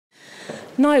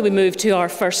Now we move to our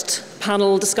first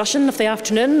panel discussion of the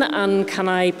afternoon, and can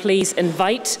I please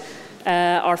invite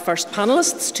our first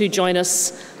panellists to join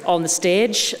us on the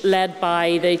stage, led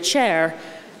by the Chair,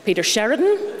 Peter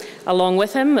Sheridan, along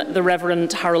with him the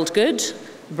Reverend Harold Good,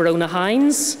 Bronagh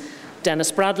Hines, Dennis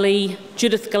Bradley,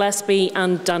 Judith Gillespie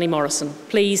and Danny Morrison.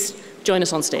 Please join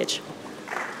us on stage.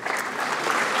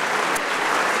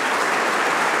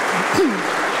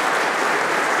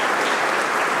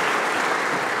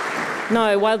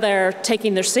 Now, while they're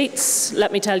taking their seats,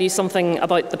 let me tell you something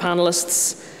about the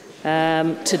panellists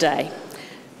today.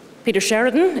 Peter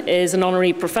Sheridan is an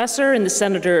honorary professor in the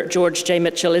Senator George J.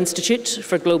 Mitchell Institute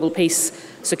for Global Peace,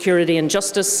 Security and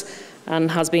Justice,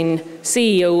 and has been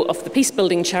CEO of the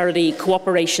peace-building charity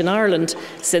Cooperation Ireland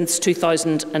since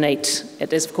 2008.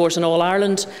 It is, of course, an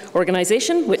all-Ireland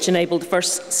organisation which enabled the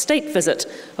first state visit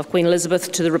of Queen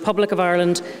Elizabeth to the Republic of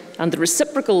Ireland and the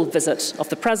reciprocal visit of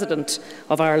the President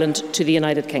of Ireland to the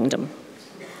United Kingdom.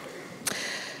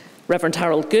 Reverend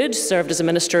Harold Good served as a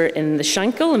minister in the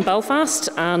Shankill in Belfast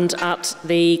and at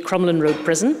the Crumlin Road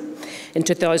Prison. In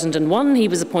 2001, he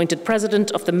was appointed President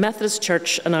of the Methodist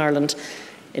Church in Ireland.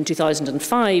 In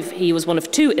 2005, he was one of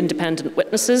two independent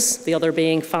witnesses, the other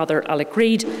being Father Alec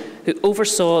Reid, who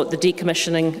oversaw the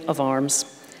decommissioning of arms.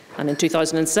 And in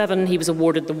 2007, he was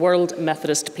awarded the World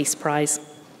Methodist Peace Prize.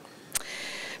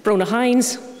 Bronagh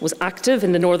Hines was active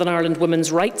in the Northern Ireland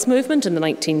women's rights movement in the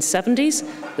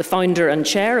 1970s, the founder and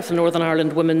chair of the Northern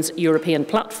Ireland Women's European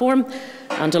Platform,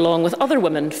 and along with other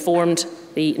women formed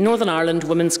the Northern Ireland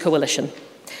Women's Coalition.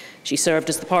 She served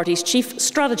as the party's chief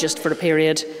strategist for a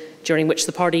period during which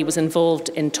the party was involved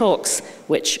in talks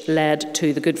which led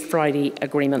to the Good Friday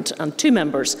Agreement, and two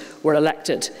members were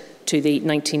elected to the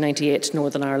 1998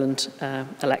 Northern Ireland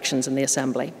elections in the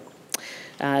Assembly.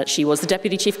 She was the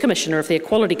Deputy Chief Commissioner of the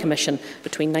Equality Commission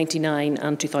between 1999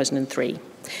 and 2003.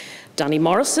 Danny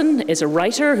Morrison is a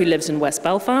writer who lives in West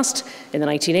Belfast. In the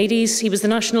 1980s, he was the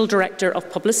National Director of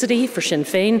Publicity for Sinn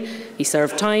Féin. He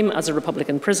served time as a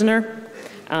Republican prisoner.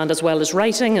 And as well as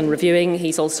writing and reviewing,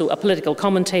 he's also a political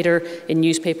commentator in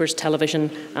newspapers,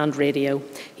 television and radio.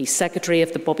 He's secretary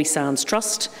of the Bobby Sands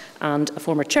Trust and a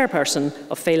former chairperson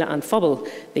of Féile an Phobal,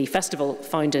 the festival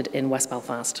founded in West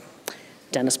Belfast.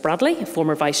 Dennis Bradley, a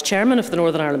former vice chairman of the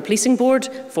Northern Ireland Policing Board,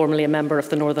 formerly a member of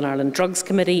the Northern Ireland Drugs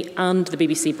Committee and the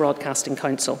BBC Broadcasting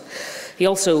Council. He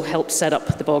also helped set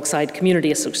up the Bogside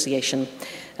Community Association.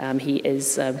 He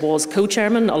was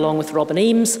co-chairman, along with Robin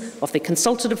Eames, of the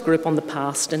Consultative Group on the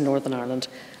Past in Northern Ireland.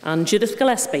 And Judith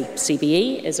Gillespie,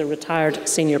 CBE, is a retired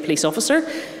senior police officer.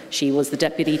 She was the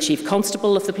Deputy Chief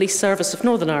Constable of the Police Service of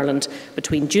Northern Ireland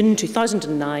between June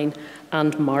 2009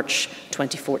 and March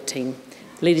 2014.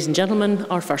 Ladies and gentlemen,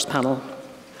 our first panel.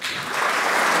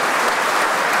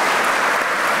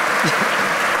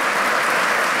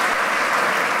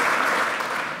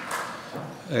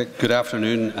 Good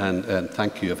afternoon, and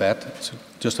thank you, Yvette. So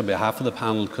just on behalf of the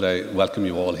panel, could I welcome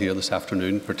you all here this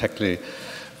afternoon, particularly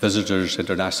visitors,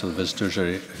 international visitors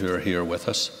who are here with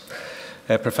us.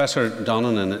 Professor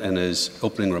Donnan, in his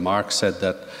opening remarks, said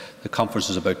that the conference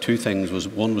was about two things.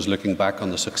 One was looking back on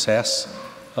the success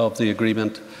of the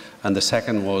agreement, and the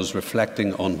second was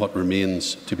reflecting on what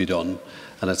remains to be done.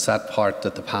 And it's that part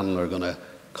that the panel are going to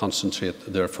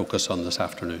concentrate their focus on this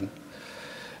afternoon.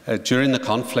 During the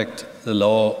conflict, the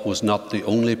law was not the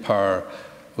only power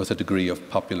with a degree of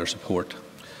popular support.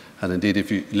 And indeed,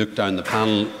 if you look down the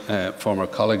panel, former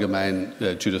colleague of mine,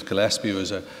 Judith Gillespie,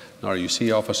 was an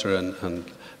RUC officer and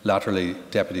latterly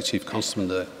Deputy Chief Constable in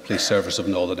the Police Service of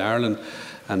Northern Ireland.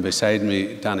 And beside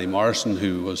me, Danny Morrison,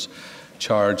 who was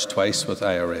charged twice with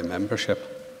IRA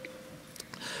membership.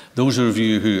 Those of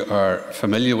you who are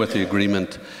familiar with the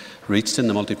agreement reached in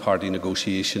the multi-party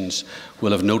negotiations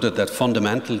will have noted that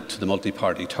fundamental to the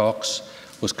multi-party talks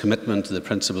was commitment to the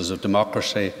principles of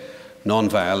democracy,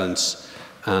 non-violence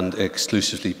and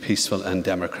exclusively peaceful and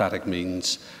democratic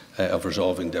means of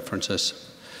resolving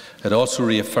differences. It also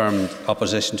reaffirmed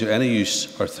opposition to any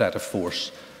use or threat of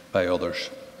force by others.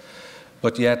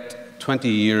 But yet, 20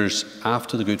 years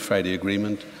after the Good Friday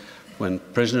Agreement, when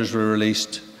prisoners were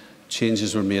released,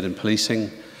 changes were made in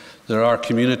policing, there are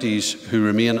communities who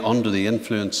remain under the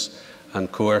influence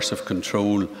and coercive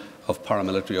control of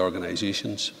paramilitary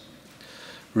organisations.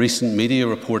 Recent media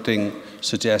reporting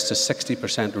suggests a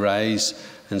 60% rise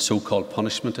in so-called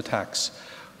punishment attacks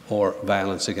or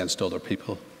violence against other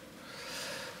people.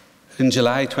 In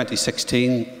July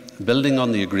 2016, building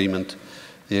on the agreement,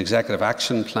 the Executive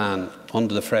Action Plan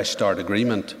under the Fresh Start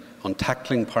Agreement on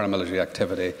tackling paramilitary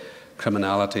activity,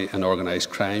 criminality and organised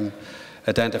crime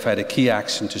identified a key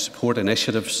action to support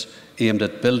initiatives aimed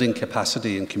at building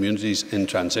capacity in communities in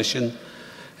transition,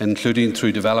 including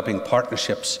through developing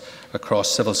partnerships across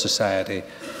civil society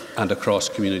and across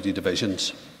community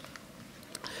divisions.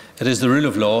 It is the rule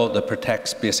of law that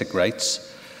protects basic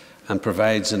rights and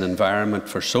provides an environment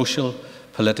for social,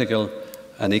 political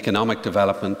and economic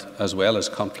development as well as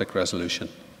conflict resolution.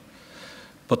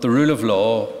 But the rule of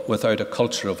law without a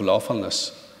culture of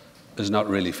lawfulness is not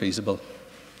really feasible.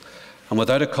 And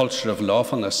without a culture of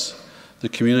lawfulness, the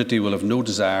community will have no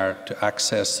desire to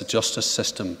access the justice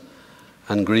system,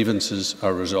 and grievances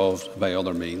are resolved by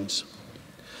other means.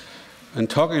 In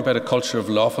talking about a culture of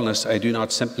lawfulness, I do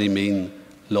not simply mean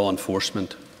law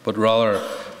enforcement, but rather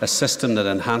a system that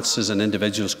enhances an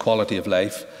individual's quality of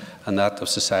life and that of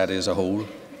society as a whole.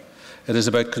 It is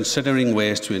about considering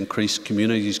ways to increase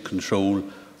communities' control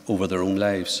over their own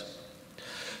lives.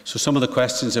 So some of the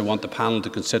questions I want the panel to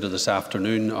consider this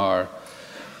afternoon are: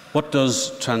 what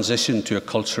does transition to a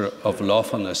culture of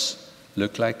lawfulness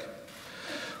look like?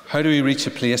 How do we reach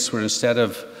a place where instead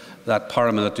of that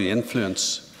paramilitary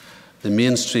influence, the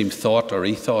mainstream thought or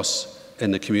ethos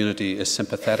in the community is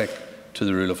sympathetic to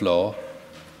the rule of law?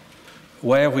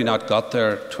 Why have we not got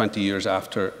there 20 years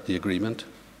after the agreement?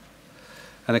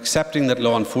 And accepting that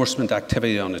law enforcement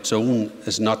activity on its own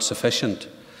is not sufficient,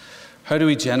 how do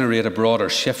we generate a broader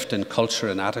shift in culture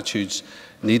and attitudes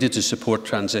needed to support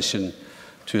transition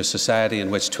to a society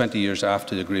in which 20 years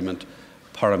after the agreement,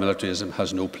 paramilitarism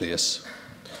has no place?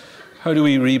 How do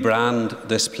we rebrand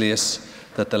this place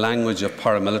that the language of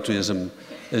paramilitarism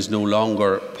is no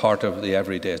longer part of the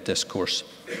everyday discourse?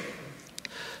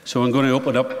 So I'm going to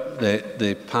open up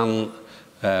the panel,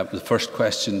 the first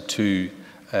question to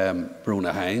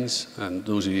Brona Hines. And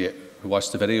those of you who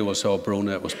watched the video will saw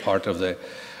Brona was part of the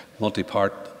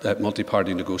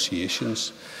multi-party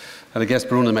negotiations. And I guess,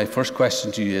 Brona, my first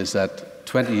question to you is that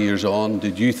 20 years on,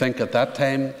 did you think at that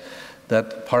time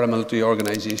that paramilitary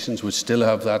organisations would still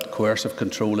have that coercive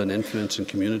control and influence in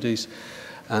communities?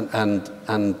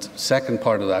 And second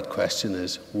part of that question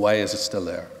is, why is it still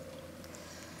there?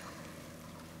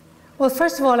 Well,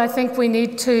 first of all, I think we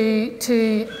need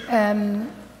to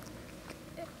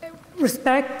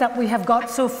respect that we have got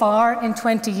so far in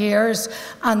 20 years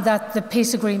and that the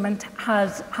peace agreement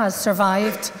has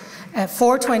survived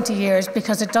for 20 years,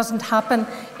 because it doesn't happen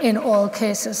in all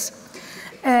cases.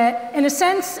 In a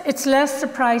sense, it's less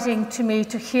surprising to me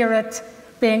to hear it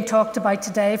being talked about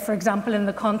today, for example, in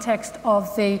the context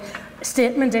of the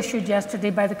statement issued yesterday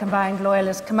by the Combined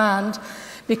Loyalist Command,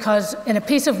 because in a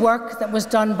piece of work that was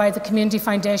done by the Community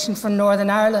Foundation for Northern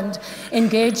Ireland,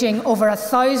 engaging over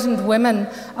 1,000 women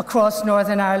across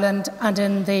Northern Ireland and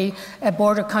in the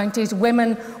border counties,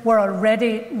 women were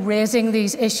already raising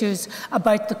these issues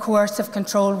about the coercive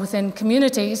control within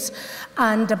communities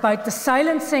and about the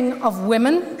silencing of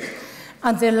women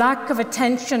and the lack of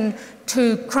attention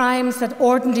to crimes that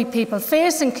ordinary people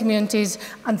face in communities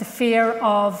and the fear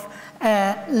of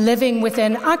living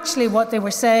within. Actually, what they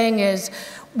were saying is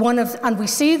and we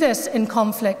see this in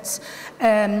conflicts,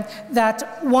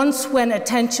 that once when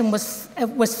attention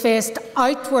was faced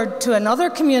outward to another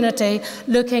community,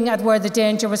 looking at where the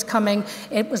danger was coming,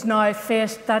 it was now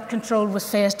faced, that control was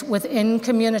faced within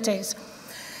communities.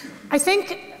 I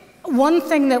think one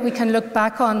thing that we can look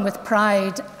back on with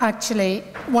pride, actually,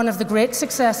 one of the great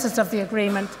successes of the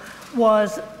agreement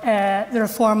was the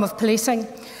reform of policing.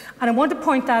 And I want to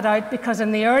point that out because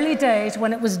in the early days,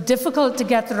 when it was difficult to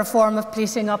get the reform of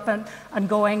policing up and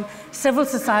going, civil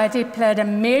society played a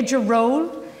major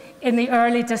role in the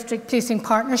early district policing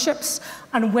partnerships,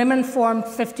 and women formed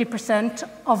 50%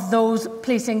 of those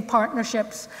policing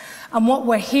partnerships. And what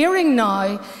we're hearing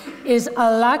now is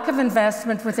a lack of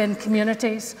investment within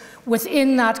communities,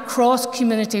 within that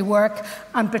cross-community work,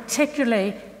 and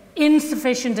particularly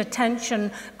insufficient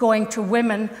attention going to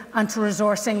women and to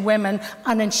resourcing women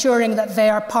and ensuring that they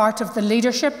are part of the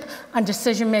leadership and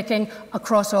decision-making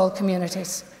across all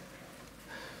communities.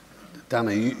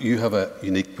 Dana, you have a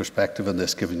unique perspective on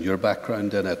this, given your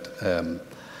background in it.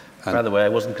 By the way, I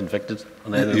wasn't convicted.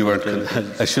 You weren't.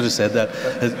 I should have said that.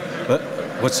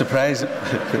 What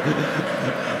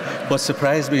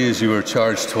surprised me is you were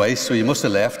charged twice, so you must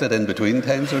have left it in between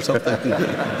times or something.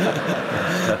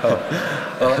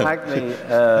 Well, actually,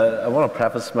 I want to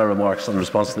preface my remarks in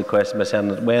response to the question by saying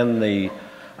that when the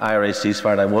IRA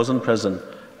ceasefire, I was in prison,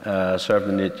 served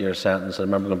an 8-year sentence. I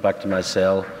remember going back to my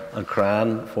cell and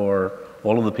crying for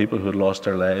all of the people who had lost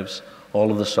their lives,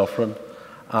 all of the suffering.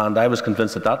 And I was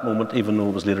convinced at that moment, even though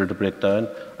it was later to break down,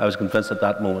 I was convinced at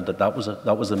that moment that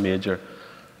that was a major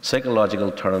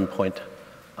psychological turning point,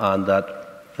 and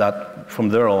that from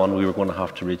there on we were going to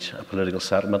have to reach a political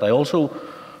settlement. I also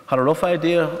had a rough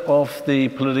idea of the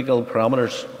political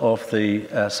parameters of the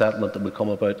settlement that would come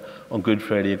about on Good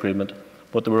Friday Agreement,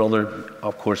 but there were other,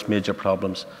 of course, major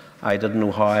problems. I didn't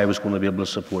know how I was going to be able to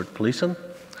support policing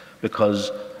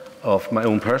because of my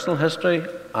own personal history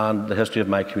and the history of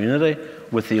my community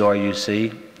with the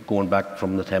RUC going back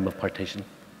from the time of partition.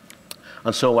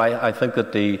 And so I think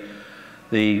that the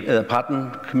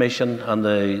Patten Commission and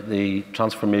the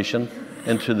transformation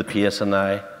into the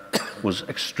PSNI was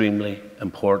extremely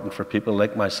important for people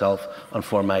like myself and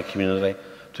for my community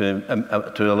to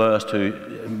allow us to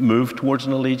move towards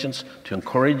an allegiance, to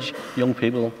encourage young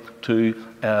people to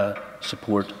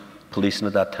support policing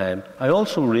at that time. I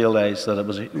also realised that it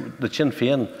was the Sinn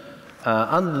Féin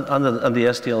and the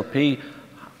SDLP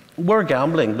were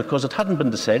gambling because it hadn't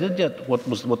been decided yet what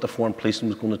the foreign policing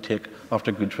was going to take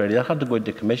after Good Friday. That had to go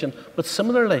into commission. But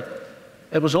similarly,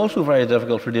 it was also very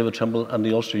difficult for David Trimble and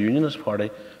the Ulster Unionist Party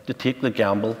to take the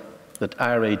gamble that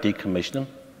IRA decommissioning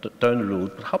down the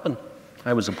road would happen.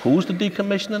 I was opposed to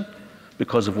decommissioning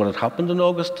because of what had happened in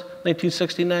August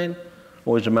 1969.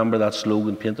 Always remember that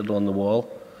slogan painted on the wall: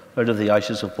 out of the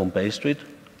ashes of Bombay Street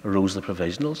arose the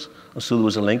provisionals. And so there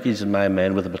was a linkage in my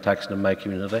mind with the protection of my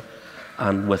community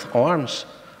and with arms.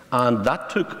 And that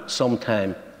took some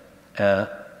time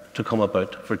to come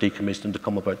about, for decommissioning to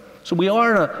come about. So we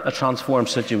are in a transformed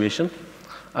situation.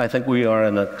 I think we are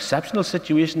in an exceptional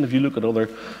situation if you look at other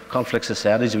conflict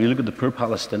societies, if you look at the poor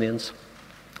Palestinians,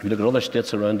 if you look at other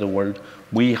states around the world.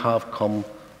 We have come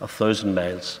 1,000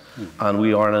 miles and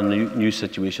we are in a new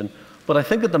situation. But I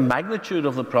think that the magnitude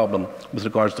of the problem with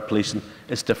regards to policing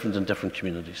is different in different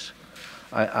communities.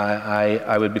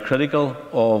 I would be critical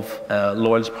of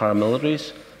Loyal's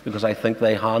paramilitaries because I think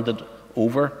they handed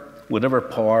over whatever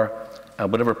power and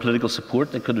whatever political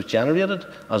support they could have generated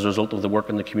as a result of the work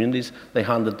in the communities. They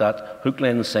handed that hook,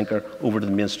 line and sinker over to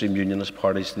the mainstream unionist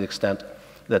parties to the extent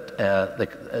that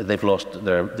they've lost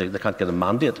they can't get a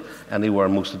mandate anywhere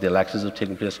most of the elections have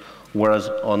taken place. Whereas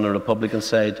on the Republican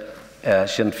side,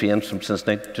 Sinn Féin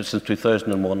since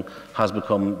 2001 has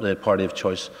become the party of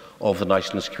choice of the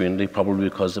nationalist community, probably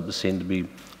because it was seen to be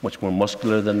much more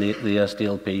muscular than the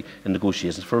SDLP in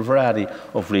negotiations for a variety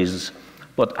of reasons.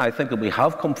 But I think that we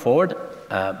have come forward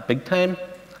big time.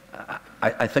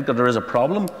 I think that there is a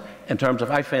problem in terms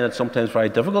of, I find it sometimes very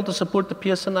difficult to support the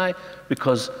PSNI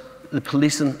because the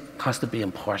policing has to be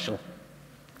impartial.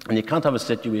 And you can't have a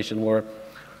situation where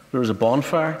there is a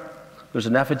bonfire, there's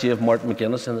an effigy of Martin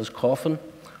McGuinness in his coffin,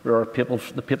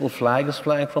 the papal flag is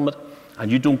flying from it, and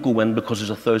you don't go in because there's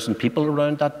 1,000 people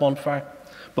around that bonfire.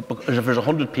 But because if there's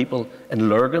 100 people in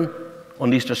Lurgan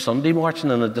on Easter Sunday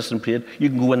marching in a distant parade, you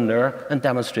can go in there and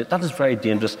demonstrate. That is very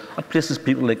dangerous. That places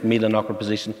people like me in an awkward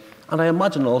position. And I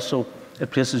imagine also it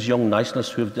places young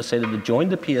nationalists who have decided to join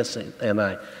the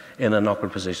PSNI in an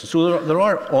awkward position. So there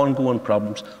are ongoing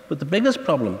problems. But the biggest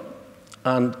problem,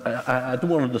 and I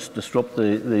don't want to disrupt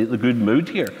the good mood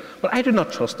here, but I do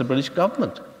not trust the British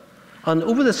government. And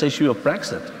over this issue of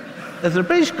Brexit, if the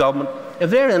British government,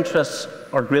 if their interests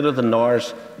are greater than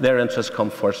ours, their interests come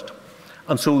first.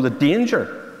 And so the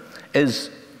danger is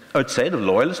outside of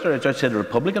loyalist areas, outside of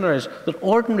Republican areas, that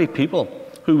ordinary people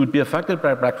who would be affected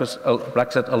by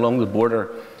Brexit along the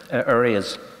border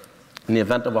areas in the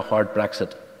event of a hard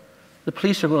Brexit, the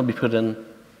police are going to be put in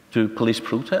to police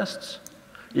protests.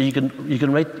 You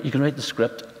can write the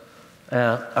script.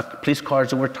 A police car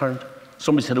is overturned.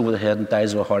 Somebody's hit over the head and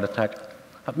dies of a heart attack.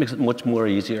 That makes it much more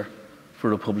easier for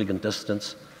Republican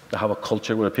dissidents to have a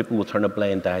culture where people will turn a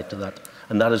blind eye to that.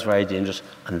 And that is very dangerous,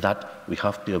 and that we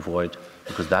have to avoid,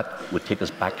 because that would take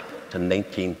us back to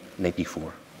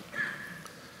 1994.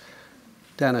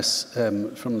 Dennis,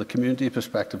 from the community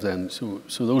perspective then, so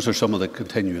those are some of the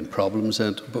continuing problems,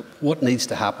 but what needs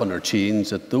to happen or change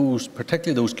that those,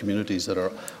 particularly those communities that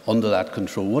are under that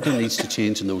control, what needs to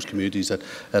change in those communities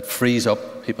that frees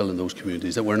up people in those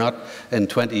communities, that we're not in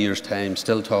 20 years' time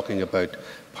still talking about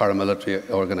paramilitary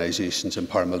organisations and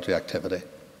paramilitary activity?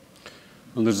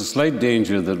 Well, there's a slight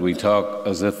danger that we talk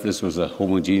as if this was a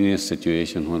homogeneous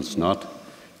situation when it's not.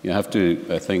 You have to,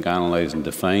 I think, analyse and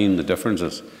define the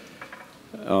differences.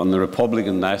 On the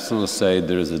Republican nationalist side,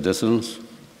 there is a dissonance,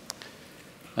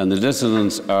 and the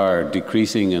dissonance are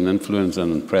decreasing in influence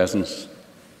and in presence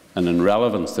and in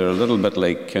relevance. They're a little bit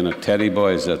like kind of teddy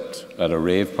boys at a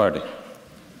rave party.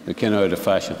 They're kind of out of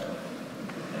fashion.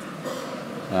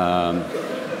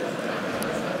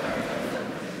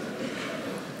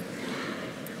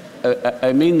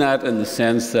 I mean that in the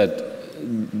sense that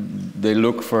they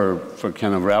look for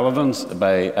kind of relevance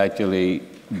by actually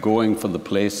going for the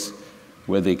place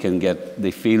where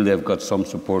they feel they've got some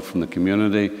support from the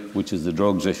community, which is the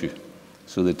drugs issue.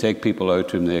 So they take people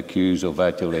out whom they accuse of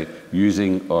actually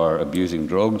using or abusing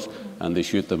drugs, and they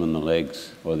shoot them in the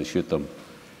legs, or they shoot them.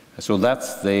 So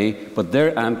that's but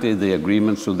they're anti the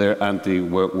agreement, so they're anti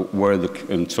where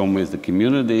in some ways the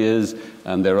community is,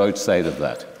 and they're outside of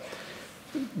that.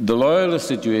 The loyalist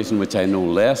situation, which I know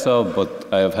less of, but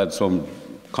I have had some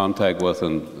contact with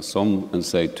and some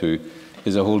insight to,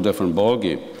 is a whole different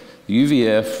ballgame. The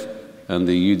UVF and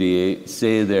the UDA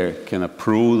say they're kind of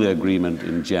pro the agreement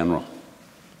in general.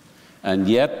 And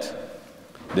yet,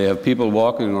 they have people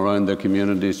walking around their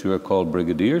communities who are called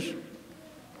brigadiers.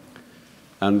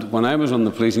 And when I was on the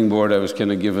policing board, I was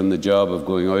kind of given the job of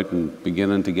going out and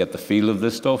beginning to get the feel of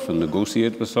this stuff and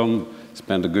negotiate with some.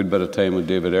 Spent a good bit of time with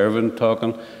David Irvin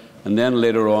talking. And then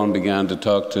later on began to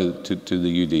talk to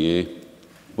the UDA,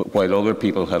 while other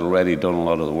people had already done a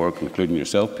lot of the work, including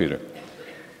yourself, Peter.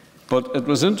 But it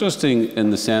was interesting in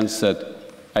the sense that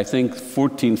I think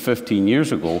 14, 15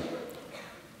 years ago,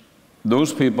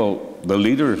 those people, the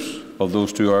leaders of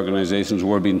those two organisations,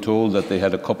 were being told that they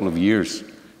had a couple of years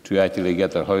to actually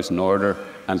get their house in order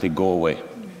and to go away.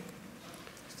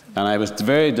 And I was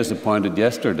very disappointed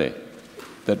yesterday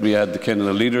that we had the kind of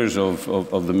the leaders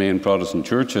of the main Protestant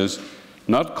churches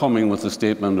not coming with a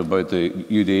statement about the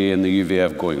UDA and the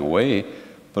UVF going away,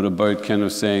 but about kind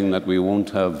of saying that we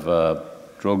won't have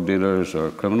drug dealers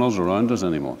or criminals around us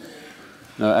anymore.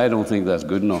 Now, I don't think that's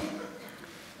good enough.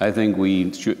 I think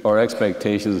our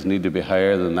expectations need to be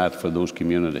higher than that for those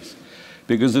communities.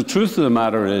 Because the truth of the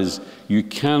matter is, you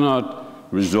cannot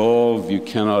resolve, you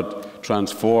cannot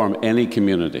transform any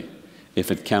community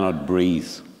if it cannot breathe.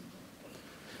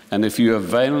 And if you have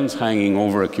violence hanging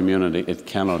over a community, it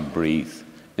cannot breathe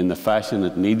in the fashion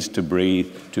it needs to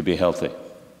breathe to be healthy.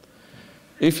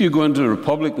 If you go into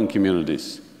Republican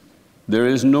communities, there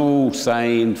is no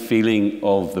sign, feeling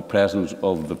of the presence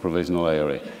of the provisional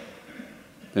IRA.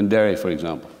 In Derry, for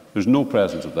example, there's no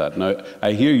presence of that. Now,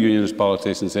 I hear unionist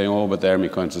politicians saying, oh, but the Army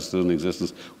Council is still in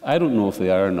existence. I don't know if they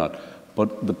are or not.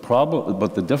 But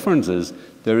the difference is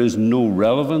there is no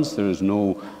relevance, there is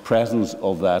no presence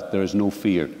of that, there is no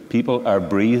fear. People are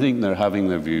breathing, they're having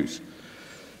their views.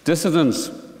 Dissidents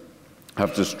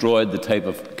have destroyed the type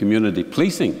of community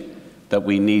policing that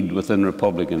we need within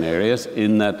Republican areas,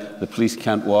 in that the police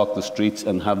can't walk the streets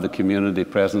and have the community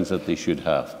presence that they should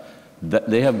have.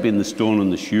 They have been the stone in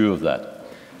the shoe of that.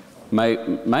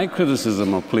 My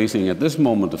criticism of policing at this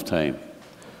moment of time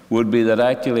would be that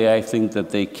actually I think that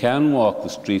they can walk the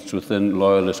streets within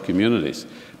loyalist communities,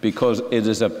 because it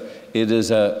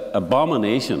is an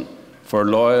abomination for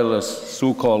loyalist,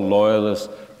 so-called loyalist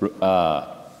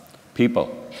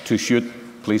people to shoot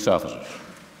police officers.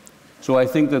 So I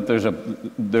think that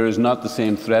there is not the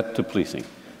same threat to policing.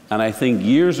 And I think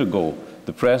years ago,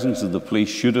 the presence of the police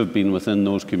should have been within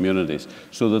those communities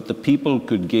so that the people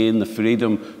could gain the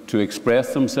freedom to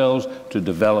express themselves, to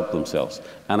develop themselves.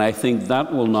 And I think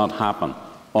that will not happen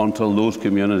until those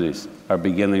communities are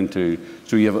beginning to...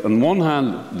 So you have, on one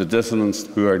hand, the dissidents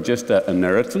who are just an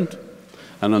irritant,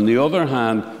 and on the other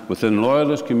hand, within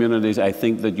loyalist communities, I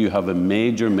think that you have a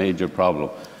major, major problem.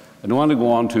 I don't want to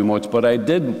go on too much, but I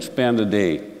did spend a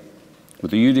day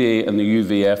with the UDA and the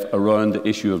UVF around the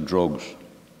issue of drugs.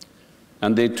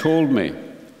 And they told me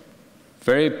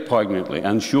very poignantly,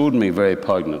 and showed me very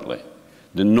poignantly,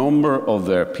 the number of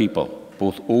their people,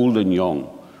 both old and young,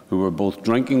 who were both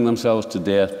drinking themselves to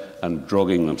death and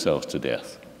drugging themselves to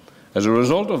death. As a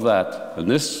result of that, and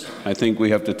this I think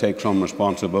we have to take some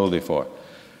responsibility for,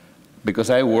 because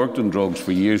I worked in drugs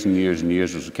for years and years and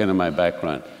years, it was kind of my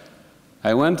background.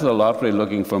 I went to the lottery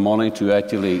looking for money to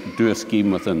actually do a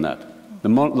scheme within that. The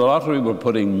lottery were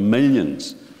putting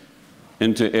millions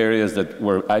into areas that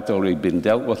were actually being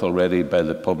dealt with already by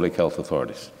the public health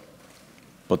authorities.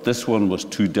 But this one was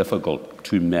too difficult,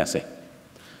 too messy.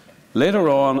 Later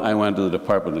on, I went to the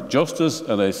Department of Justice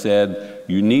and I said,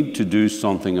 you need to do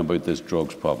something about this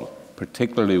drugs problem,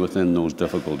 particularly within those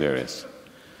difficult areas.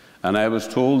 And I was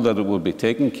told that it would be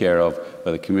taken care of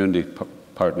by the community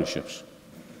partnerships.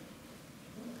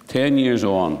 10 years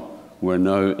on, we're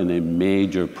now in a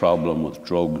major problem with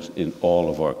drugs in all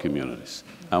of our communities,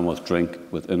 and with drink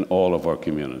within all of our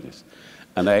communities.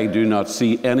 And I do not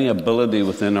see any ability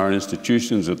within our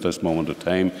institutions at this moment of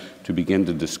time to begin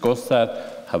to discuss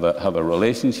that, have a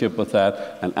relationship with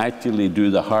that, and actually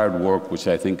do the hard work which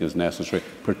I think is necessary,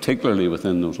 particularly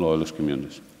within those loyalist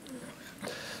communities.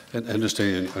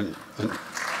 Interesting.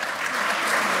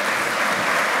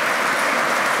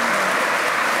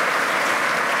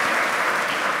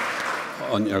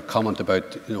 On your comment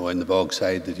about, in the bog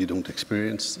side that you don't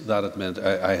experience that at the minute,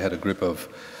 I had a group of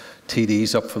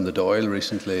TDs up from the Dáil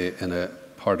recently in a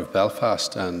part of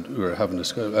Belfast, and we were having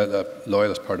a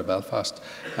loyalist part of Belfast,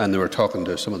 and they were talking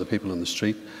to some of the people on the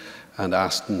street and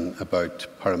asking about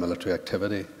paramilitary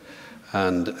activity.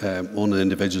 And one of the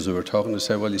individuals we were talking to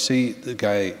said, well, you see, the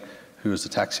guy who was the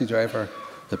taxi driver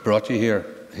that brought you here,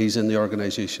 he's in the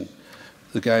organisation.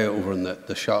 The guy over in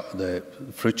the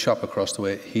fruit shop across the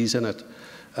way, he's in it.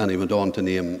 And he went on to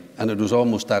name, and it was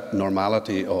almost that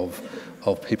normality of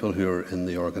people who are in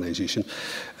the organisation.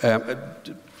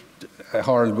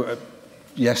 Harold,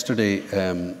 yesterday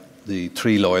the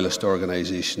three loyalist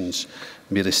organisations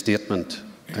made a statement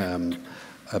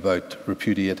about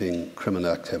repudiating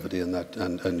criminal activity,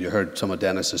 and you heard some of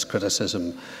Dennis's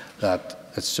criticism that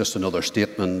it's just another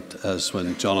statement, as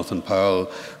when Jonathan Powell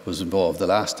was involved the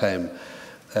last time.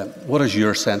 What is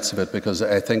your sense of it? Because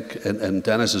I think, in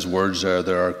Dennis's words,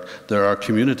 there are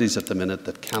communities at the minute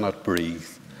that cannot breathe,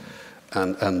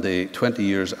 and they 20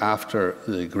 years after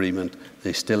the agreement,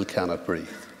 they still cannot breathe.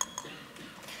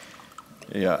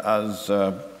 Yeah, as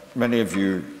many of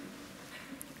you,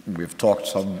 we've talked,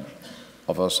 some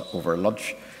of us, over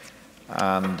lunch,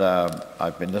 and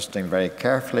I've been listening very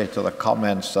carefully to the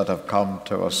comments that have come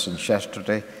to us since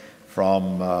yesterday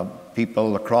from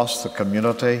people across the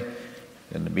community,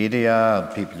 in the media,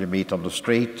 and people you meet on the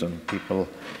street, and people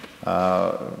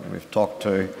we've talked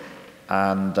to,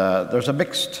 and there's a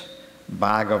mixed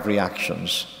bag of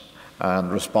reactions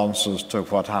and responses to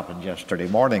what happened yesterday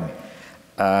morning.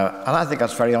 And I think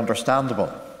that's very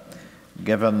understandable,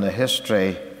 given the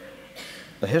history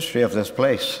of this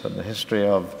place, and the history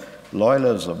of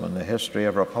loyalism, and the history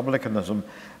of republicanism,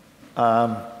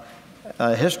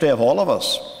 a history of all of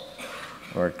us.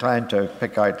 We're trying to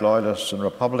pick out loyalists and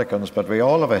Republicans, but we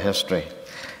all have a history.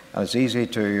 And it's easy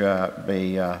to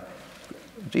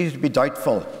be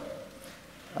doubtful,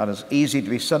 and it's easy to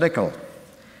be cynical.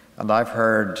 And I've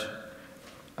heard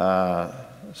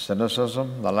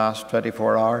cynicism the last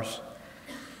 24 hours,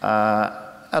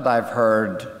 and I've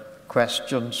heard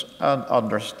questions, and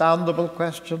understandable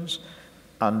questions,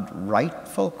 and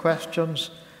rightful questions,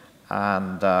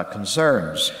 and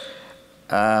concerns.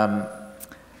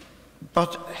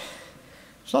 But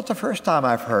it's not the first time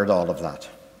I've heard all of that.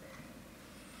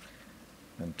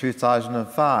 In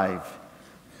 2005,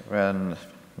 when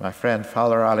my friend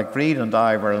Father Alec Reid and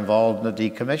I were involved in the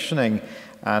decommissioning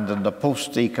and in the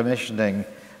post-decommissioning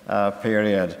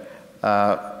period,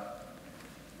 I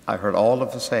heard all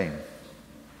of the same.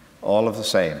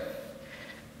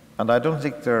 And I don't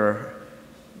think there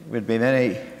would be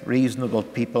many reasonable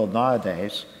people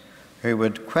nowadays who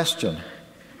would question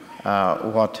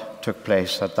what took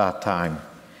place at that time.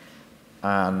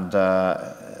 And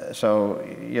so,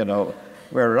 you know,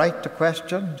 we're right to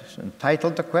question,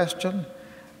 entitled to question,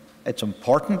 it's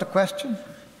important to question,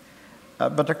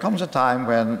 but there comes a time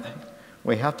when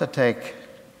we have to take,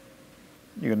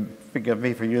 you can forgive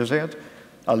me for using it,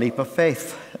 a leap of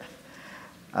faith.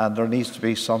 And there needs to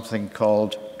be something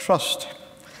called trust.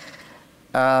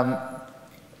 It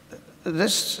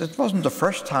wasn't the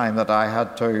first time that I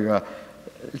had to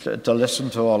listen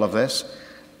to all of this,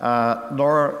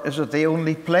 nor is it the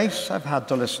only place I've had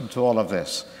to listen to all of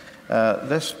this.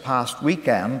 This past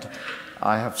weekend,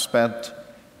 I have spent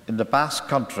in the Basque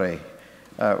Country,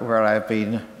 where I've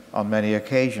been on many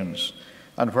occasions,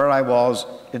 and where I was,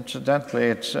 incidentally,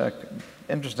 it's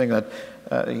interesting that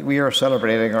we are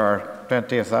celebrating our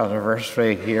 20th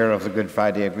anniversary here of the Good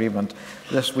Friday Agreement.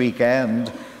 This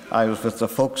weekend, I was with the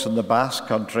folks in the Basque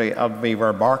Country, and we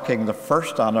were marking the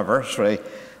first anniversary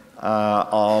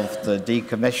of the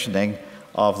decommissioning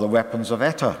of the weapons of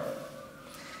ETA.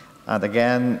 And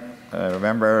again,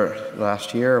 remember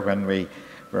last year when we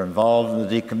were involved in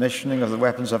the decommissioning of the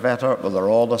weapons of ETA, well, they're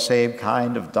all the same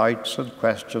kind of doubts and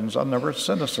questions, and there was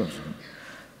cynicism.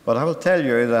 But I will tell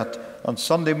you that on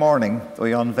Sunday morning,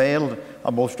 we unveiled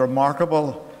a most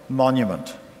remarkable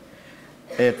monument.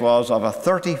 It was of a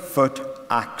 30-foot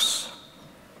axe,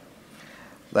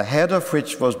 the head of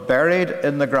which was buried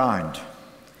in the ground,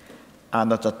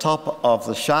 and at the top of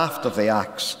the shaft of the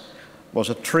axe was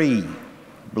a tree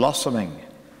blossoming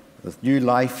with new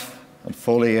life and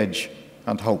foliage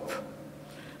and hope.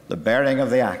 The bearing of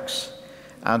the axe.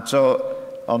 And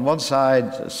so, on one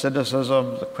side,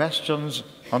 cynicism, the questions,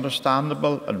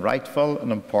 understandable and rightful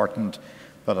and important,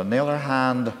 but on the other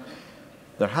hand,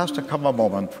 there has to come a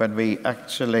moment when we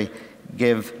actually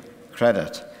give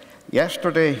credit.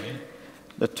 Yesterday,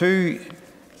 the two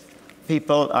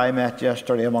people I met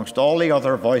yesterday, amongst all the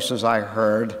other voices I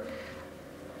heard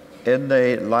in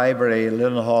the library,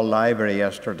 Lynn Hall Library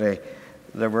yesterday,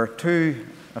 there were two,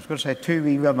 I was going to say two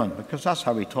wee women, because that's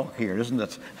how we talk here, isn't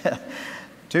it?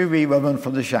 Two wee women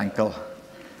from the Shankill,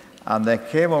 and they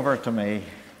came over to me,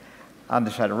 and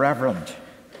they said, "Reverend,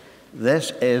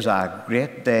 this is a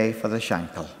great day for the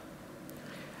Shankill."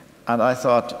 And I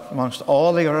thought, amongst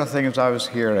all the other things I was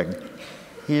hearing,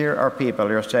 here are people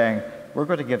who are saying, we're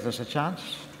going to give this a chance.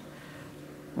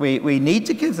 We need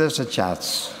to give this a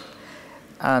chance.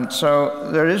 And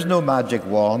so there is no magic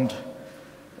wand.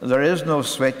 There is no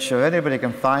switch. If anybody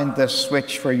can find this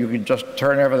switch where you can just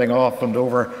turn everything off and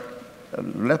over,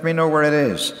 let me know where it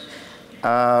is.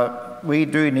 We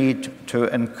do need to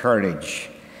encourage.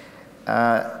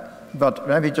 But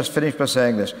let me just finish by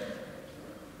saying this.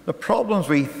 The problems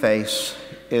we face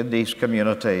in these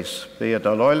communities, be it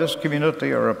a Loyalist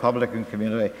community or a Republican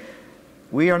community,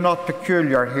 we are not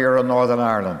peculiar here in Northern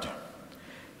Ireland.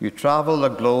 You travel the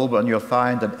globe and you'll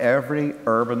find in every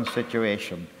urban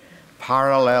situation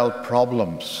parallel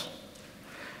problems.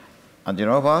 And you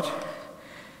know what?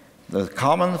 The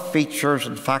common features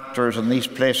and factors in these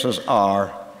places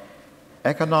are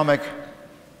economic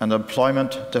and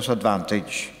employment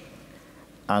disadvantage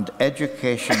and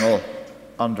educational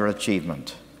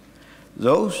underachievement.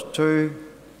 Those two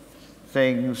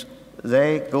things,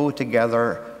 they go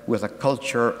together with a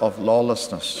culture of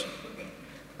lawlessness.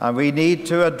 And we need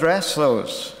to address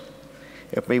those.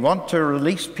 If we want to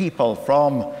release people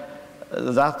from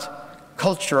that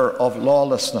culture of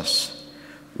lawlessness,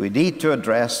 we need to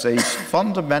address these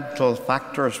fundamental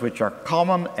factors which are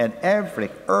common in every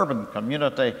urban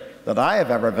community that I have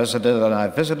ever visited, and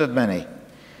I've visited many.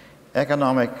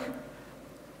 Economic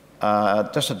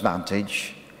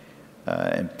disadvantage,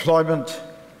 employment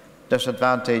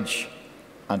disadvantage,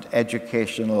 and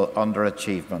educational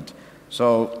underachievement.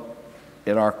 So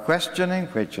in our questioning,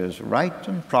 which is right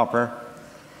and proper,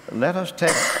 let us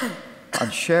take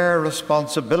and share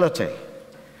responsibility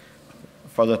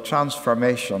for the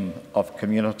transformation of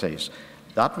communities.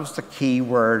 That was the key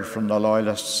word from the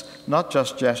Loyalists, not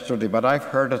just yesterday, but I've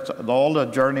heard it in all the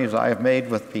journeys I have made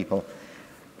with people.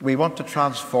 We want to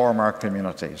transform our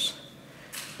communities.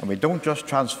 And we don't just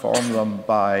transform them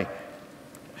by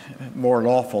more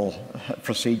lawful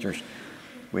procedures.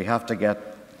 We have to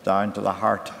get down to the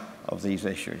heart of these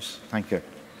issues. Thank you.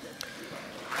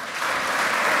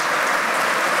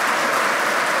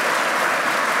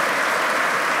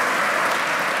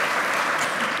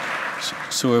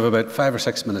 So we have about 5 or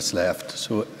 6 minutes left.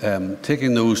 So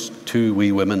taking those two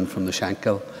wee women from the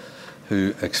Shankill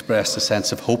who expressed a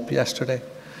sense of hope yesterday,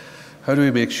 how do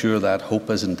we make sure that hope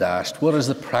isn't dashed? What is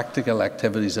the practical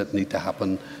activities that need to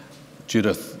happen?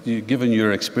 Judith, given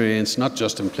your experience, not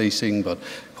just in policing, but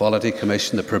Quality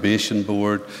Commission, the Probation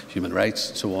Board, human rights,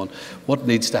 and so on, what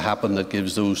needs to happen that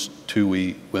gives those two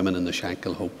wee women in the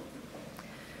Shankill hope?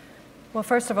 Well,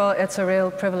 first of all, it's a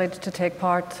real privilege to take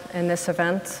part in this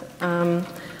event. And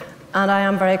I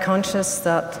am very conscious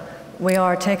that we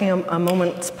are taking a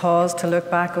moment's pause to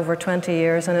look back over 20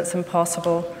 years, and it's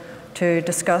impossible to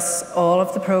discuss all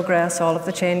of the progress, all of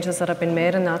the changes that have been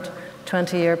made in that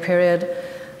 20-year period.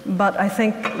 But I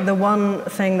think the one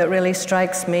thing that really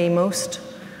strikes me most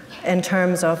in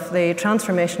terms of the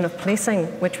transformation of policing,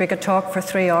 which we could talk for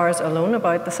 3 hours alone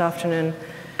about this afternoon,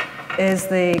 is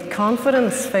the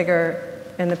confidence figure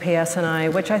in the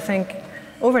PSNI, which I think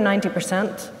over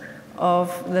 90%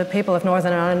 of the people of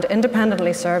Northern Ireland,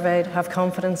 independently surveyed, have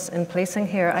confidence in policing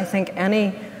here. I think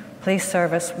any police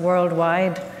service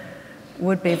worldwide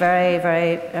would be very,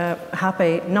 very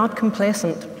happy, not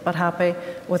complacent, but happy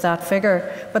with that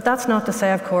figure. But that's not to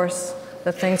say, of course,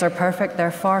 that things are perfect.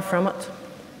 They're far from it.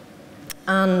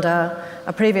 And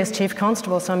a previous chief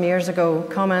constable some years ago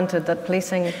commented that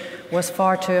policing was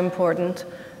far too important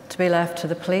to be left to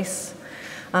the police.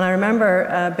 And I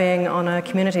remember being on a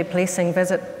community policing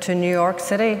visit to New York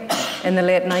City in the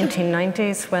late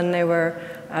 1990s when they were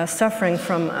suffering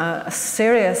from a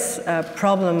serious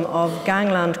problem of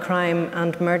gangland crime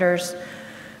and murders.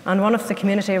 And one of the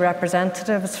community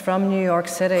representatives from New York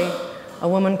City, a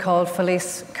woman called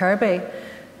Felice Kirby,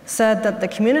 said that the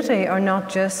community are not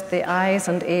just the eyes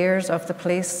and ears of the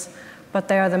police, but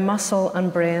they are the muscle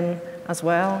and brain as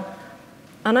well.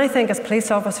 And I think as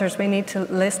police officers, we need to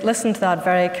listen to that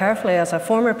very carefully. As a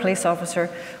former police officer,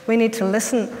 we need to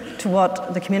listen to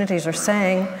what the communities are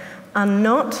saying and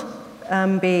not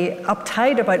be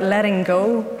uptight about letting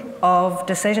go of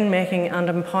decision-making and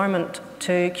empowerment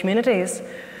to communities.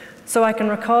 So I can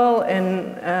recall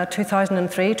in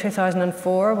 2003,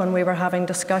 2004, when we were having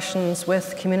discussions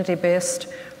with community-based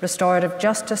restorative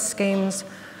justice schemes,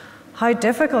 how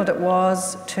difficult it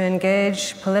was to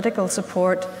engage political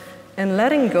support in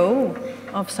letting go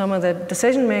of some of the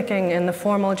decision-making in the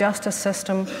formal justice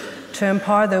system to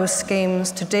empower those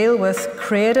schemes to deal with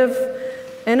creative,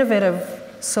 innovative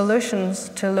solutions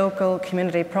to local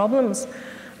community problems.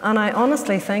 And I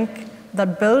honestly think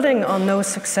that building on those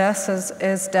successes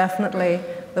is definitely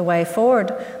the way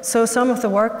forward. So some of the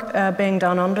work being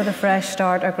done under the Fresh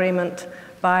Start Agreement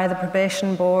by the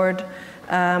Probation Board,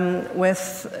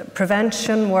 with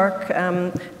prevention work,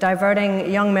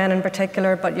 diverting young men in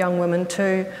particular, but young women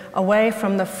too, away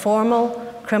from the formal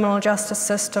criminal justice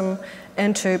system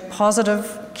into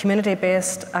positive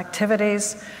community-based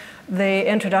activities, the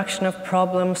introduction of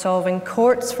problem-solving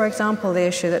courts, for example, the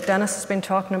issue that Dennis has been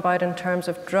talking about in terms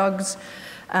of drugs,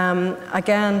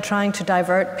 again, trying to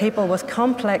divert people with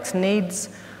complex needs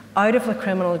out of the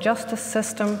criminal justice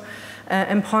system,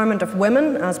 empowerment of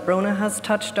women, as Brona has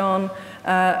touched on,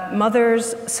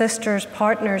 mothers, sisters,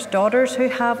 partners, daughters who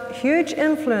have huge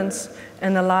influence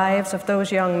in the lives of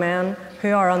those young men who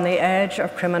are on the edge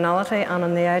of criminality and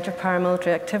on the edge of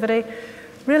paramilitary activity,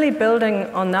 really building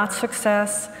on that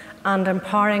success and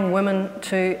empowering women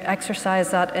to exercise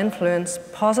that influence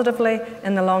positively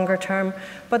in the longer term.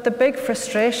 But the big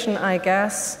frustration, I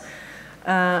guess,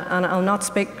 and I'll not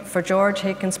speak for George,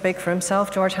 he can speak for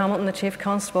himself, George Hamilton, the Chief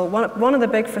Constable, one of the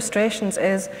big frustrations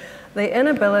is the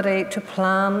inability to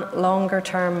plan longer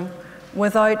term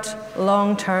without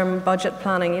long-term budget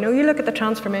planning. You know, you look at the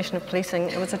transformation of policing,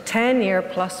 it was a 10-year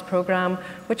plus programme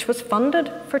which was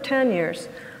funded for 10 years.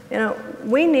 You know,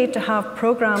 we need to have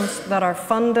programmes that are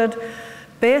funded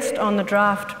based on the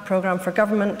draft programme for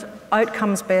government,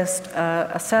 outcomes-based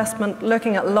assessment,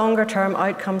 looking at longer-term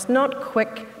outcomes, not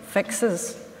quick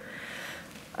fixes.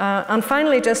 And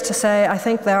finally, just to say, I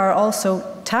think there are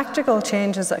also tactical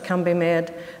changes that can be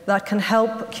made that can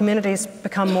help communities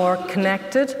become more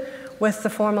connected with the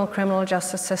formal criminal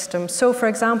justice system. So, for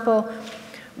example,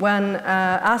 when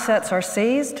assets are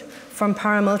seized from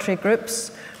paramilitary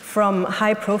groups, from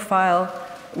high-profile,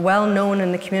 well-known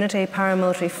in the community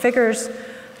paramilitary figures,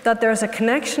 that there's a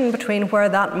connection between where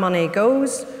that money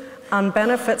goes and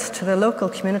benefits to the local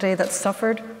community that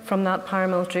suffered from that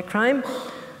paramilitary crime.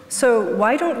 So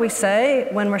why don't we say,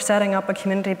 when we're setting up a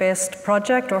community-based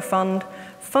project or fund,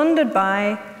 funded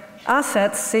by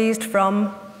assets seized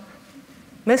from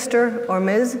Mr. or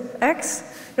Ms. X?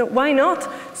 You know, why not?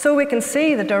 So we can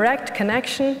see the direct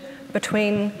connection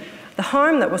between the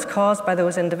harm that was caused by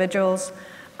those individuals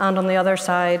and, on the other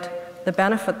side, the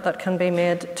benefit that can be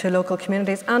made to local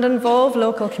communities, and involve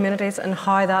local communities in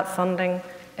how that funding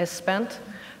is spent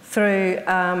through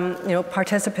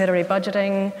participatory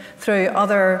budgeting, through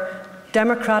other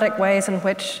democratic ways in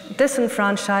which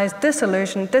disenfranchised,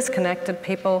 disillusioned, disconnected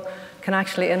people can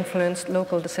actually influence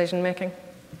local decision making.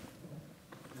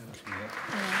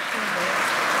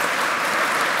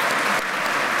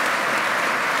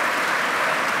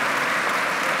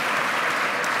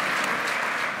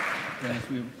 Dennis,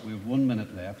 we have 1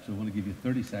 minute left, so I want to give you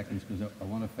 30 seconds because I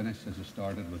want to finish as I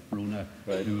started with Brona,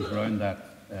 who was around that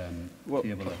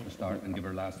table at the start, and give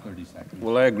her last 30 seconds.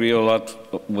 Well, I agree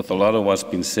with a lot of what's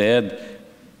been said,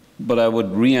 but I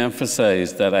would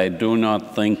re-emphasize that I do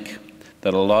not think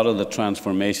that a lot of the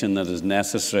transformation that is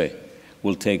necessary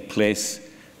will take place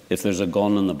if there's a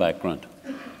gun in the background.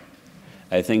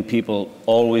 I think people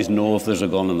always know if there's a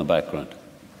gun in the background.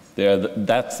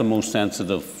 That's the most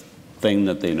sensitive thing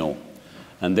that they know.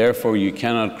 And therefore, you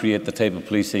cannot create the type of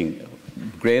policing,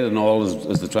 great and all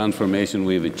as the transformation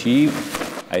we've achieved.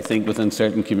 I think within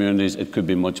certain communities it could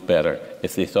be much better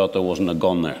if they thought there wasn't a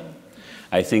gun there.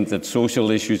 I think that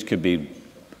social issues could be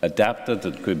adapted,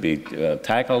 it could be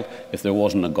tackled if there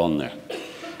wasn't a gun there.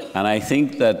 And I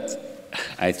think that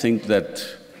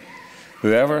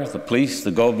whoever, the police,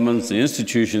 the governments, the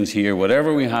institutions here,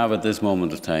 whatever we have at this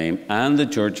moment of time, and the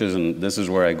churches, and this is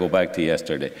where I go back to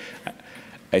yesterday,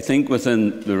 I think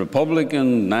within the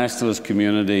Republican nationalist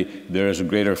community there is a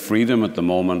greater freedom at the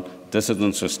moment.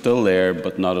 Dissidents are still there,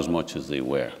 but not as much as they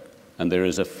were. And there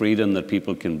is a freedom that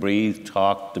people can breathe,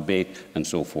 talk, debate, and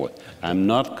so forth. I'm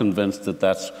not convinced that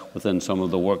that's within some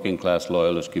of the working class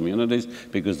loyalist communities,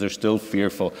 because they're still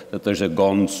fearful that there's a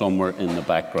gun somewhere in the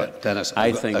background. Dennis,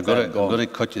 I'm going to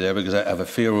cut you there because I have a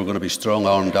fear we're going to be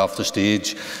strong-armed off the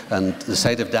stage, and the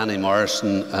sight of Danny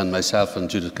Morrison and myself and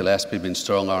Judith Gillespie being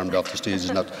strong-armed off the stage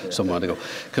is not somewhere to go.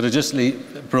 Could I just leave,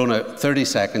 Brona, 30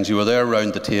 seconds. You were there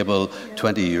around the table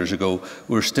 20 years ago.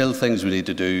 We're still things we need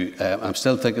to do. I'm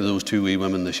still thinking of those two wee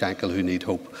women in the Shankill who need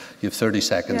hope. You have 30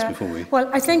 seconds before we... Well,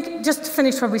 I think, just to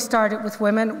finish where we started with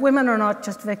women, women are not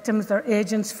just victims, they're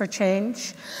agents for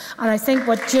change. And I think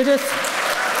what Judith...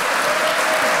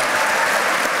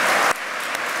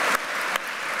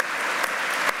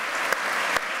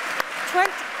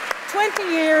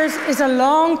 20 years is a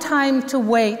long time to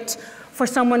wait for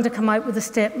someone to come out with a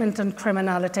statement on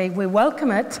criminality. We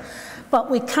welcome it, but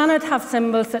we cannot have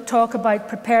symbols that talk about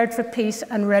prepared for peace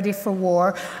and ready for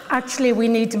war. Actually, we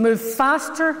need to move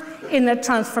faster in that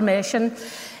transformation.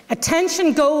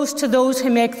 Attention goes to those who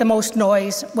make the most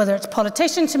noise, whether it's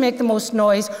politicians who make the most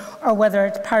noise or whether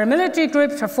it's paramilitary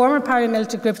groups or former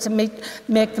paramilitary groups that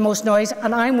make the most noise.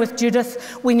 And I'm with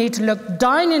Judith. We need to look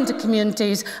down into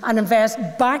communities and invest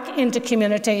back into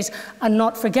communities and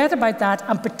not forget about that,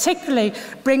 and particularly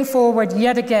bring forward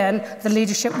yet again the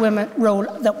leadership role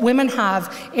that women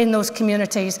have in those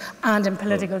communities and in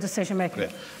political decision making.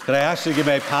 Could I actually give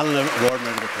my panel a warm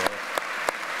round of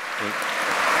applause?